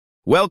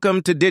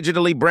Welcome to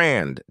Digitally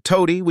Brand.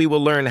 Today, we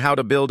will learn how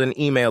to build an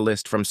email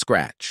list from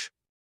scratch.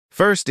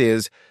 First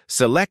is,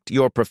 select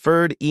your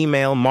preferred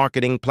email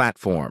marketing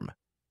platform.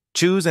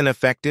 Choose an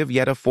effective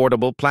yet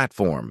affordable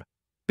platform.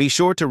 Be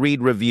sure to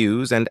read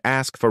reviews and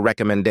ask for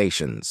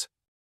recommendations.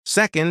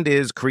 Second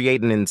is,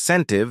 create an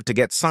incentive to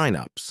get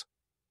signups.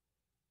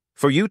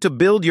 For you to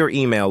build your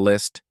email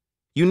list,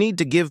 you need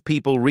to give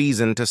people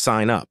reason to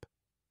sign up.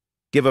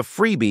 Give a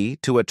freebie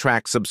to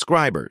attract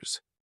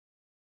subscribers.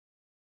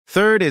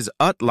 Third is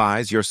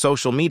utilize your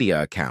social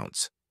media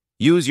accounts.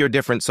 Use your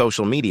different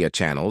social media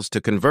channels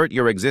to convert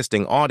your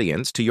existing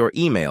audience to your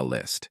email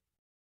list.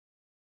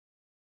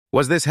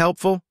 Was this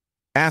helpful?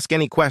 Ask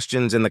any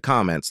questions in the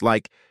comments,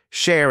 like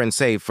share and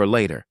save for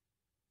later.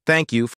 Thank you.